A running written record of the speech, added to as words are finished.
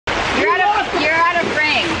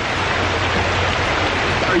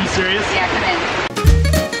you serious? Yeah, come in.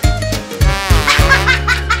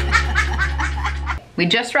 We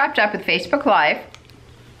just wrapped up with Facebook Live,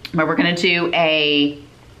 where we're gonna do a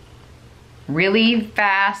really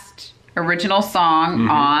fast original song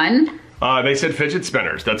on... They said fidget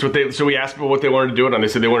spinners. That's what so we asked them what they wanted to do it on. They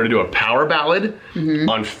said they wanted to do a power ballad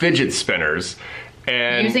on fidget spinners.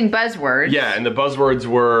 And using buzzwords. Yeah, and the buzzwords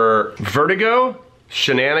were vertigo,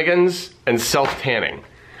 shenanigans, and self-tanning.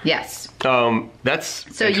 Yes. That's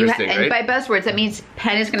so interesting, and right? by buzzwords, that means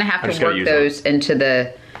Penn is gonna have to gotta work those into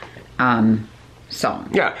the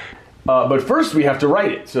song. Yeah. But first we have to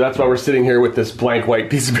write it. So that's why we're sitting here with this blank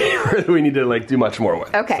white piece of paper that we need to like do much more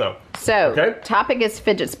with. Okay. So okay. Topic is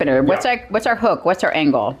fidget spinner. What's our hook? What's our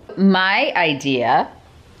angle? My idea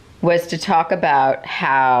was to talk about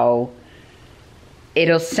how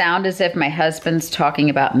it'll sound as if my husband's talking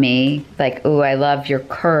about me. Like, ooh, I love your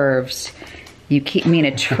curves. You keep me in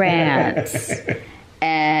a trance.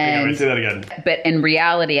 And let me say that again. But in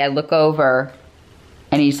reality, I look over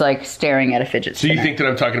and he's like staring at a fidget spinner. So you think that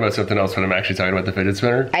I'm talking about something else when I'm actually talking about the fidget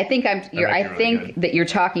spinner? I think I think that you're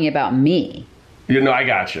talking about me. You know, I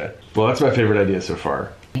gotcha. Well, that's my favorite idea so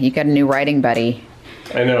far. You got a new writing buddy.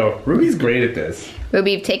 I know. Ruby's great at this.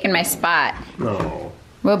 Ruby, you've taken my spot. No.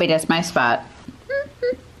 Ruby, that's my spot.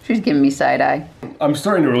 She's giving me side eye. I'm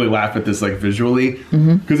starting to really laugh at this like visually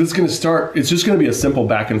because it's just gonna be a simple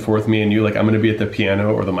back and forth me and you. Like I'm gonna be at the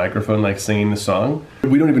piano or the microphone like singing the song.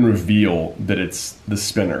 We don't even reveal that it's the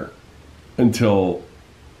spinner until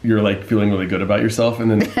you're like feeling really good about yourself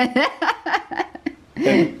and then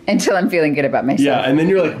until I'm feeling good about myself. Yeah, and then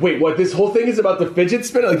you're like, wait, what? This whole thing is about the fidget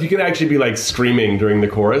spinner? Like you can actually be like screaming during the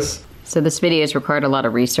chorus. So this video has required a lot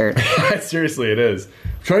of research. Seriously, it is. I'm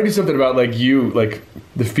trying to do something about like you, like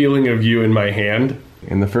the feeling of you in my hand.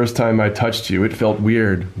 And the first time I touched you, it felt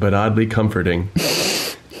weird, but oddly comforting.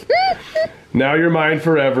 Now you're mine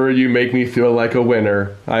forever. You make me feel like a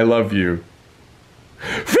winner. I love you.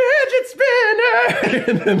 Fidget spinner!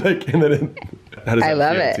 and then how does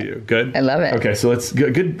that feel to you? Good? I love it. Okay, so let's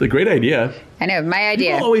good. Great idea. I know, my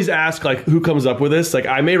idea. People always ask like who comes up with this. Like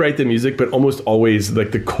I may write the music, but almost always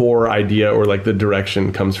like the core idea or like the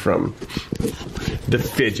direction comes from the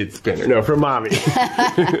fidget spinner. No, from mommy.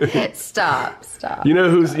 Stop. You know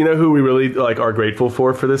who we really like are grateful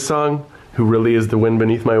for this song? Who really is the wind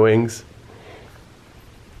beneath my wings?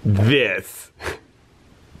 This.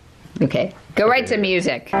 Okay, go right to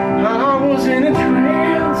music. I was in a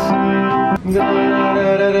trance. No.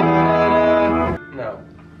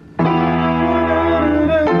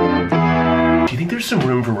 Do you think there's some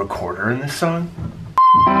room for recorder in this song?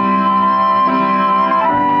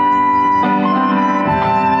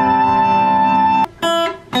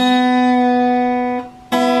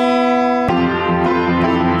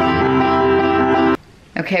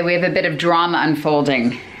 Okay, we have a bit of drama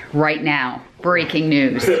unfolding right now. Breaking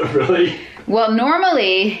news. Really? Well,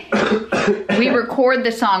 normally we record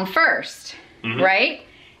the song first, right?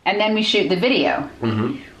 And then we shoot the video.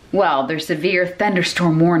 Well, there's severe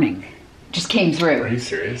thunderstorm warning. Just came through. Are you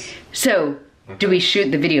serious? So, do we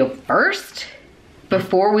shoot the video first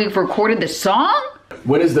before we've recorded the song?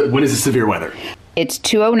 When is the severe weather? It's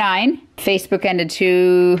 2:09. Facebook ended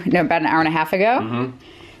about an hour and a half ago.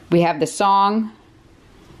 We have the song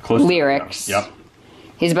lyrics. Yep.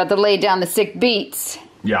 He's about to lay down the sick beats.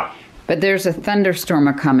 Yeah. But there's a thunderstorm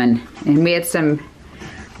a-coming, and we had some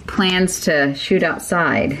plans to shoot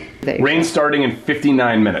outside. Rain starting in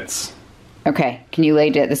 59 minutes. Okay, can you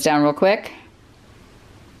lay this down real quick?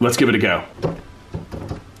 Let's give it a go.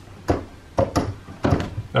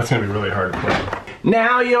 That's gonna be really hard to play.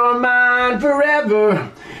 Now you're mine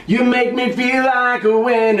forever. You make me feel like a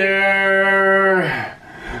winner.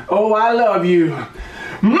 Oh, I love you.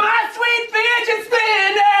 My sweet fidget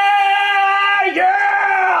spinner!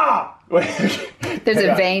 Yeah! There's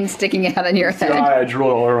a vein sticking out on your head. I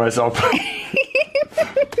drooled all over myself. My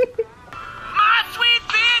sweet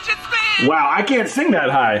fidget spinner! Wow, I can't sing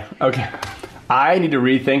that high. Okay. I need to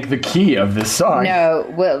rethink the key of this song. No,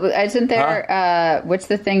 well, isn't there, what's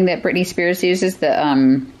the thing that Britney Spears uses?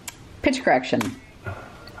 The pitch correction.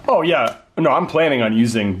 Oh, yeah. No, I'm planning on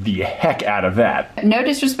using the heck out of that. No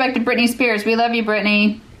disrespect to Britney Spears. We love you,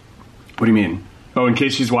 Britney. What do you mean? Oh, in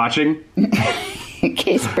case she's watching? In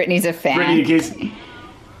case Britney's a fan. Britney, in case...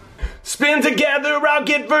 Spin together, I'll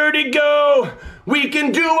get vertigo. We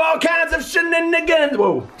can do all kinds of shenanigans.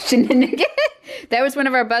 Whoa. Shenanigans? That was one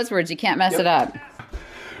of our buzzwords. You can't mess it up.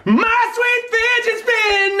 My sweet fidget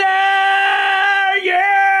spinner!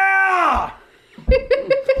 Yeah!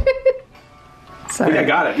 Sorry. I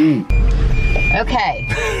got it. Okay.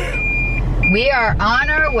 We are on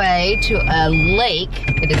our way to a lake.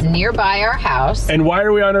 It is nearby our house. And why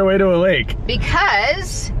are we on our way to a lake?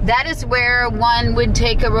 Because that is where one would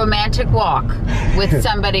take a romantic walk with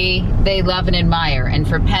somebody they love and admire. And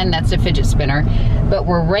for Penn, that's a fidget spinner. But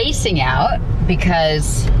we're racing out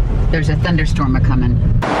because there's a thunderstorm a-coming.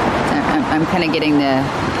 I'm kind of getting the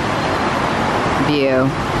view.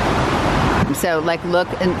 So like look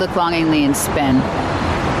longingly and spin.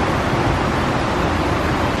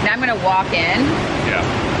 Now I'm gonna walk in. Yeah.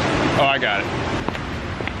 Oh, I got it.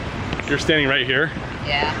 You're standing right here.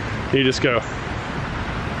 Yeah. You just go.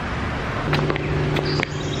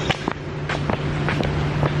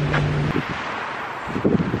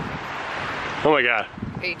 Oh my God.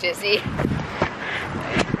 Are you dizzy?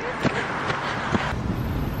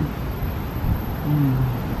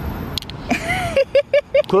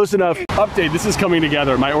 Close enough. Update, this is coming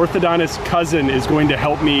together. My orthodontist cousin is going to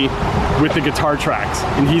help me with the guitar tracks,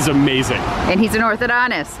 and he's amazing. And he's an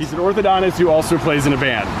orthodontist. He's an orthodontist who also plays in a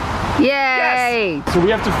band. Yay! Yes! So we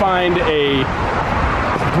have to find a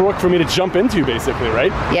brook for me to jump into, basically,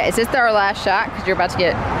 right? Yeah, is this our last shot? Because you're about to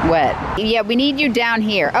get wet. Yeah, we need you down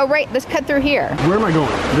here. Oh, right, let's cut through here. Where am I going?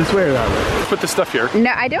 This way or that way? Let's put the stuff here.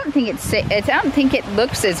 No, I don't think I don't think it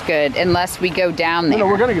looks as good unless we go down there. No,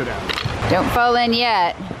 we're gonna go down. Don't fall in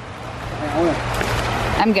yet.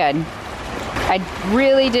 I'm good. I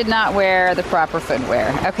really did not wear the proper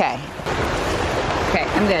footwear. Okay. Okay,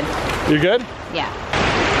 I'm good. You're good? Yeah.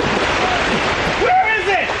 Where is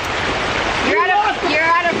it? You're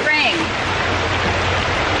out of ring.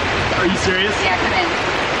 Are you serious? Yeah, come in.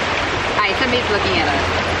 Hi, somebody's looking at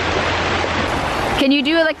us. Can you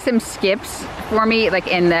do like some skips for me? Like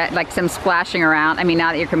in the, like some splashing around? I mean,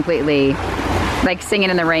 now that you're completely like singing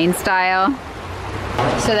in the rain style.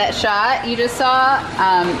 So that shot you just saw,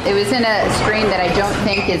 it was in a stream that I don't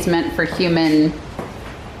think is meant for human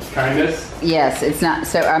kindness? Yes, it's not.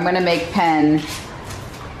 So I'm gonna make Penn.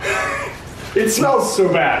 It smells so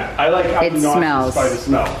bad. I'm nauseous by the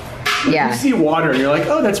smell. Yeah. You see water and you're like,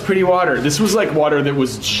 oh, that's pretty water. This was like water that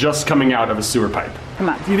was just coming out of a sewer pipe. Come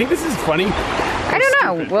on. Do you think this is funny? I don't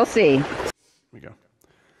know. We'll see. Here we go.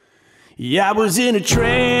 Yeah, I was in a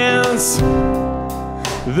trance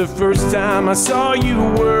the first time I saw you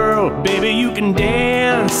whirl. Baby, you can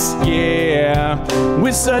dance, yeah,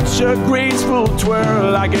 with such a graceful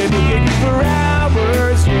twirl. I could look at you for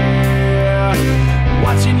hours, yeah,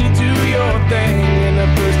 watching you do your thing. And the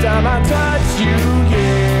first time I touched you,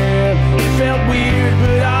 yeah, it felt weird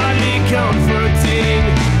but oddly comforting.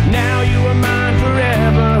 Now you are mine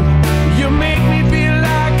forever. You make me feel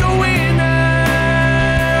like a winner.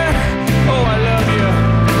 Oh, I love you.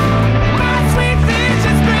 My sweet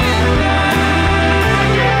fidget spinner,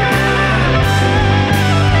 yeah.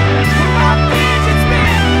 My fidget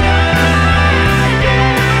spinner, yeah.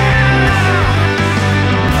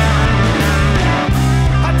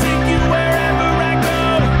 I take you wherever I go.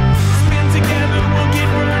 Spin together, we'll get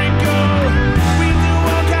vertigo. We do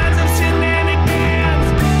all kinds of shenanigans.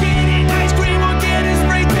 Eating ice cream or get a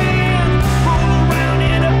spray tan. Roll around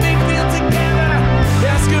in a big field together.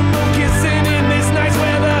 Eskimo kissing in this nice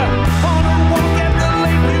weather. On a walk at the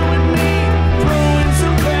lake, you and me. Throwing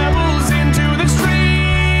some pebbles into the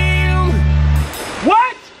stream.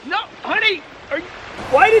 What? No, honey.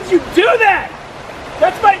 Why did you do that?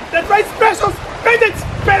 That's my special fidget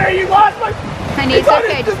spinner. You lost my. Honey, it's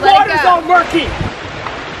okay. Just let it water's all go. murky.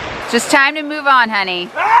 Just time to move on, honey.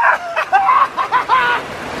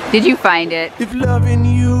 Did you find it? If loving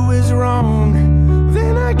you is wrong,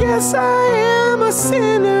 then I guess I am a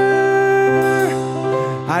sinner.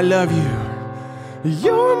 I love you.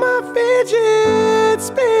 You're my fidget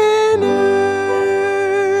spinner.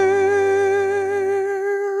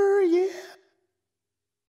 Yeah.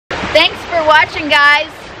 Thanks for watching,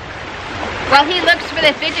 guys. While he looks for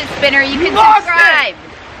the fidget spinner, you can lost subscribe.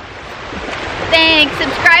 Thanks.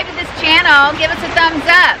 Subscribe to this channel. Give us a thumbs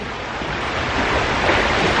up.